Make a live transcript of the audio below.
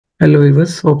Hello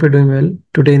viewers, hope you're doing well.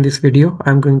 Today in this video,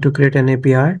 I'm going to create an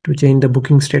API to change the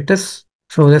booking status.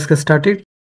 So let's get started.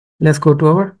 Let's go to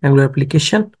our Angular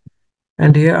application.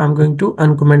 And here I'm going to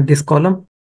uncomment this column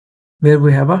where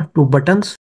we have two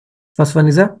buttons. First one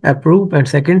is a approve and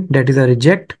second that is a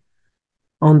reject.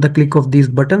 On the click of these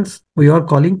buttons, we are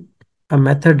calling a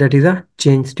method that is a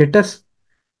change status.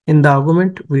 In the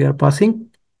argument, we are passing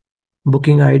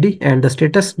booking ID and the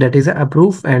status that is a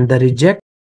approve and the reject.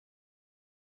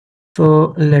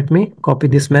 So let me copy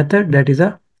this method that is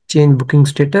a change booking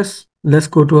status. Let's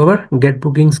go to our get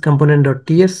bookings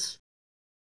component.ts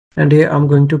and here I'm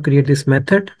going to create this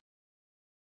method.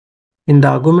 In the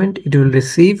argument, it will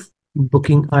receive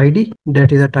booking ID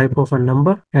that is a type of a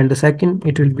number and the second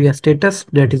it will be a status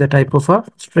that is a type of a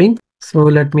string. So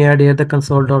let me add here the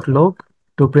console.log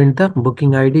to print the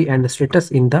booking ID and the status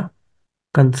in the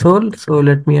console. So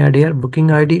let me add here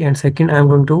booking ID and second I'm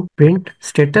going to print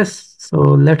status. So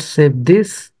let's save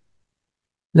this.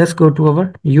 Let's go to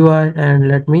our UI and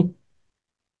let me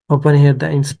open here the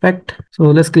inspect. So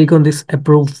let's click on this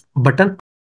approve button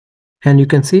and you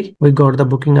can see we got the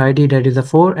booking ID that is a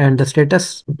 4 and the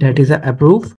status that is a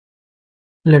approve.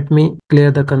 Let me clear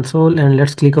the console and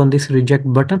let's click on this reject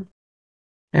button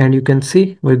and you can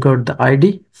see we got the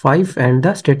ID 5 and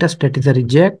the status that is a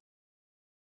reject.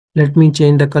 Let me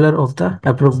change the color of the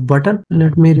approve button.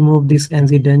 Let me remove this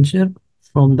NZ denture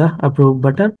from the approve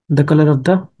button. The color of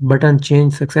the button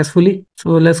changed successfully.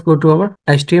 So let's go to our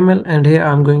HTML and here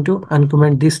I'm going to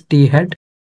uncomment this T head.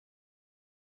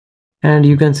 And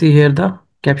you can see here the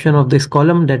caption of this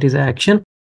column that is action.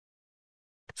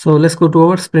 So let's go to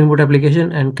our Spring Boot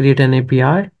application and create an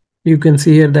API. You can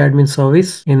see here the admin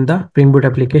service in the Spring Boot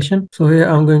application. So here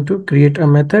I'm going to create a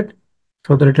method.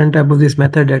 So the return type of this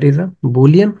method that is a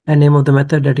boolean and name of the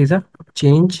method that is a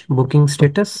change booking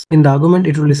status. In the argument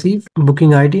it will receive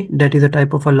booking ID that is a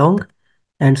type of a long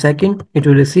and second it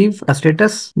will receive a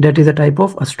status that is a type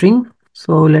of a string.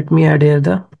 So let me add here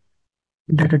the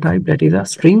data type that is a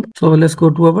string. So let's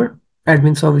go to our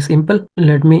admin service impl.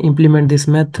 Let me implement this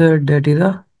method that is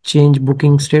a change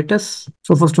booking status.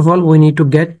 So first of all, we need to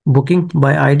get booking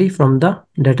by ID from the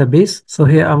database. So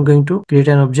here I'm going to create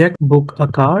an object book a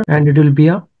car and it will be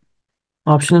a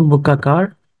optional book a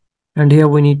car. And here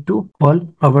we need to call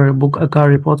our book a car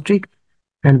repository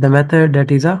and the method that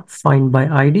is a find by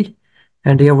ID.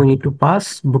 And here we need to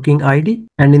pass booking ID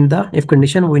and in the if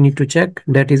condition we need to check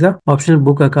that is a optional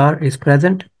book a car is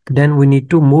present. Then we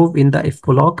need to move in the if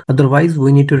block, otherwise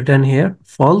we need to return here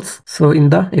false. So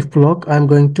in the if block I'm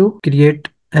going to create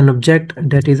an object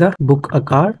that is a book a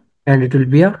car and it will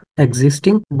be a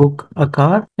existing book a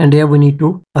car and here we need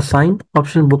to assign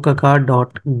option book a car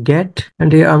dot get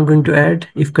and here I'm going to add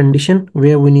if condition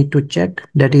where we need to check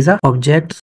that is a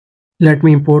objects. Let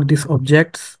me import these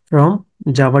objects from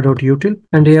java.util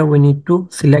and here we need to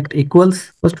select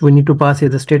equals. First we need to pass here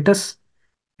the status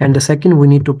and the second we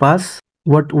need to pass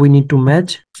what we need to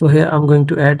match. So here I'm going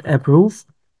to add approve.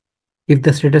 If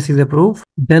the status is approved,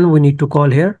 then we need to call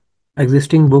here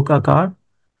existing book a car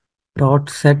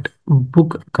dot set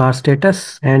book car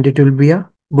status and it will be a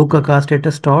book a car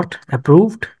status dot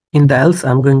approved. In the else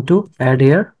I'm going to add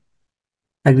here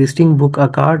existing book a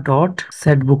car dot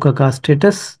set book a car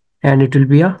status and it will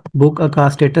be a book a car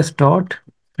status dot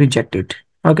rejected.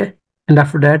 Okay, and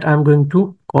after that I'm going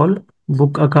to call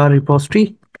book a car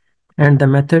repository and the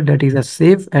method that is a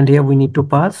save and here we need to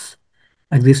pass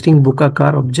existing book a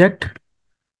car object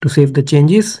to save the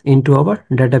changes into our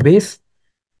database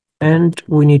and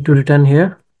we need to return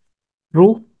here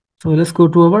true. So let's go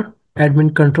to our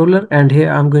admin controller and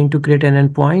here I'm going to create an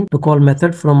endpoint to call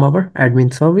method from our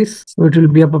admin service. So it will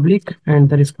be a public and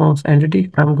the response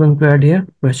entity I'm going to add here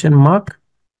question mark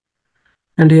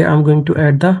and here I'm going to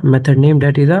add the method name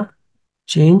that is a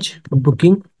change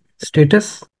booking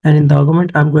status and in the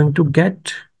argument I'm going to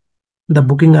get the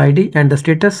booking ID and the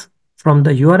status from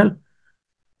the URL.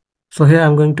 So here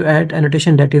I'm going to add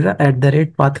annotation that is a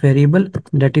 @path variable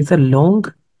that is a long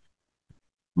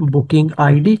booking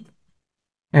ID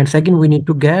and second we need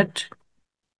to get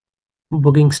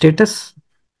booking status.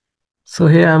 So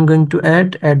here I'm going to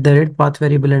add @path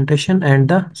variable annotation and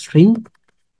the string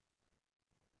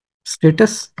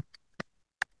status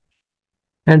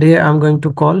and here I'm going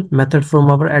to call method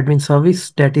from our admin service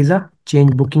that is a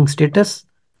change booking status.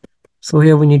 So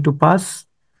here we need to pass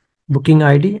booking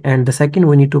ID and the second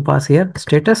we need to pass here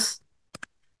status.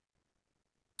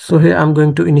 So here I'm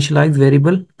going to initialize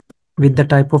variable with the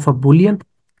type of a boolean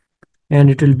and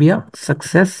it will be a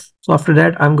success. So after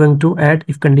that I'm going to add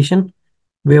if condition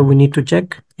where we need to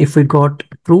check if we got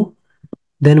true,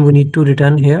 then we need to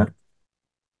return here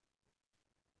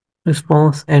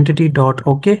response entity dot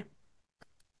okay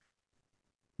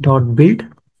dot build.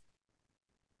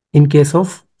 In case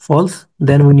of false,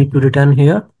 then we need to return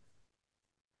here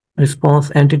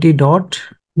response entity dot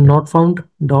not found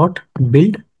dot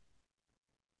build.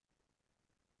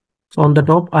 So on the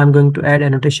top, I'm going to add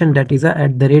annotation that is a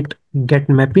 @get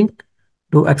mapping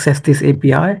to access this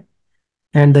API,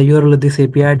 and the URL of this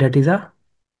API that is a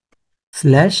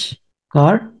slash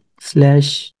car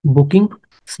slash booking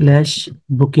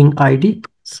ID.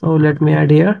 So let me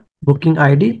add here booking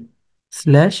ID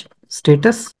slash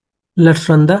status. Let's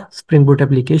run the Spring Boot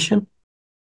application.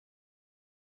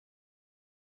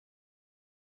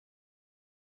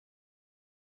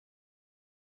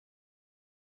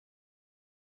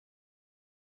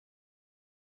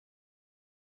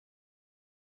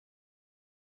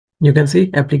 You can see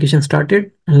application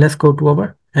started. Let's go to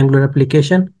our Angular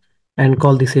application and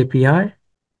call this API.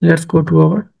 Let's go to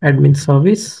our admin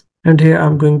service, and here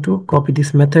I'm going to copy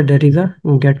this method that is a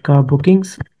get car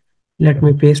bookings. Let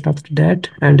me paste after that,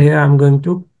 and here I'm going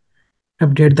to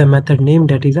update the method name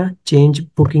that is a change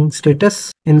booking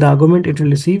status. In the argument, it will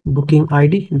receive booking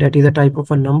ID that is a type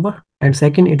of a number, and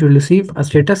second it will receive a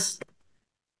status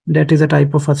that is a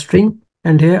type of a string,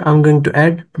 and here I'm going to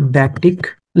add backtick.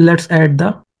 Let's add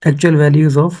the actual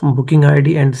values of booking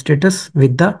ID and status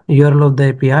with the URL of the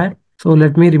API. So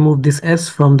let me remove this S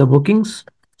from the bookings.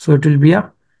 So it will be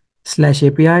a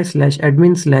 /API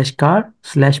 /admin /car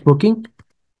 /booking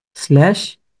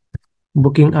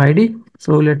 /booking ID.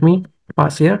 So let me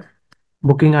pass here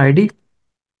booking ID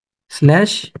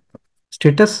slash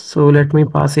status. So let me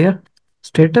pass here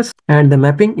status, and the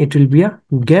mapping it will be a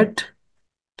get.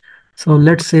 So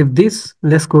let's save this.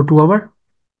 Let's go to our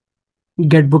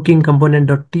get booking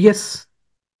component.ts.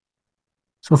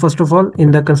 So first of all, in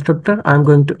the constructor, I'm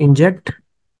going to inject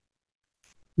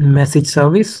message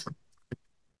service.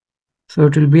 So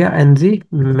it will be a ng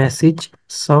message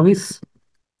service.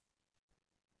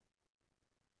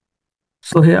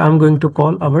 So here I'm going to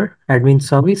call our admin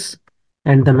service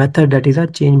and the method that is a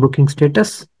change booking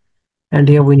status. And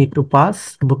here we need to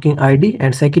pass booking ID,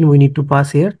 and second we need to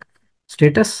pass here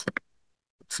status.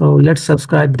 So let's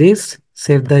subscribe this,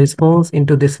 save the response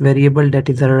into this variable that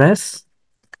is a res.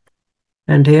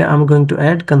 And here I'm going to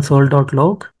add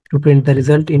console.log to print the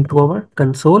result into our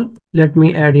console. Let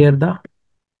me add here the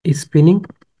spinning,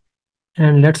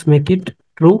 and let's make it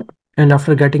true. And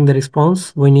after getting the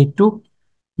response, we need to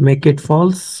make it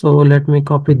false. So let me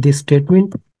copy this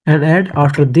statement and add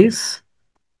after this.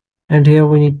 And here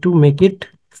we need to make it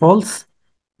false.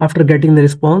 After getting the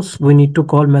response, we need to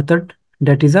call method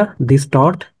that is a this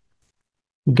dot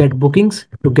get bookings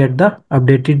to get the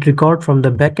updated record from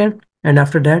the backend. And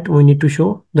after that, we need to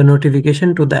show the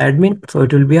notification to the admin. So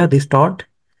it will be a this dot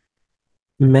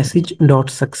message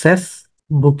dot success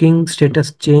booking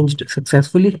status changed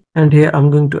successfully. And here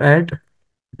I'm going to add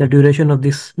the duration of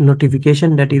this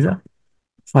notification that is a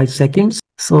 5 seconds.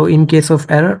 So in case of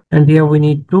error, and here we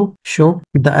need to show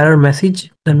the error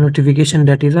message, the notification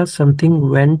that is a something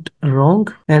went wrong,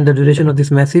 and the duration of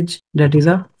this message that is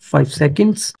a 5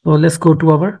 seconds. So let's go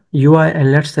to our UI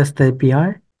and let's test the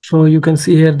API. So you can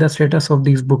see here the status of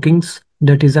these bookings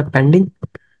that is a pending.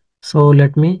 So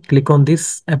let me click on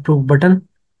this approve button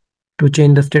to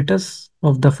change the status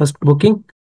of the first booking.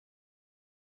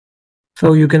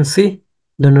 So you can see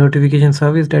the notification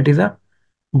service that is a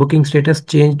booking status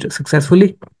changed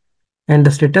successfully, and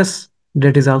the status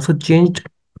that is also changed.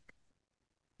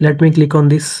 Let me click on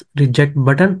this reject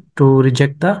button to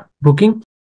reject the booking,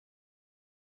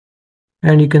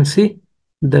 and you can see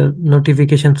the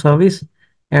notification service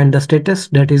and the status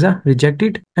that is a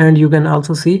rejected. And you can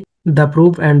also see the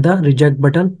approve and the reject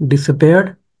button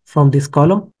disappeared from this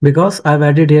column because I've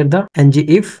added here the ng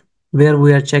if, where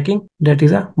we are checking that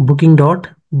is a booking dot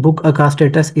book a car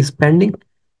status is pending.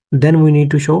 Then we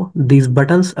need to show these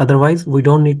buttons, otherwise we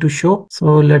don't need to show.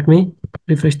 So let me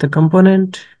refresh the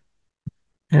component,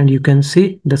 and you can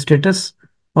see the status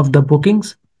of the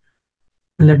bookings.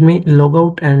 Let me log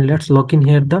out and let's log in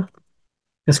here the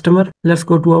customer. Let's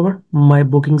go to our my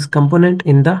bookings component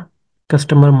in the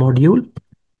customer module,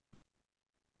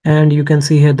 and you can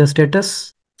see here the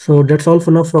status. So that's all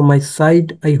for now from my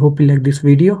side. I hope you like this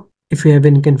video. If you have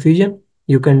any confusion,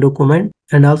 you can do comment,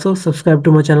 and also subscribe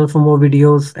to my channel for more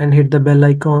videos and hit the bell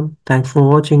icon. Thanks for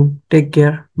watching. Take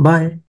care. Bye.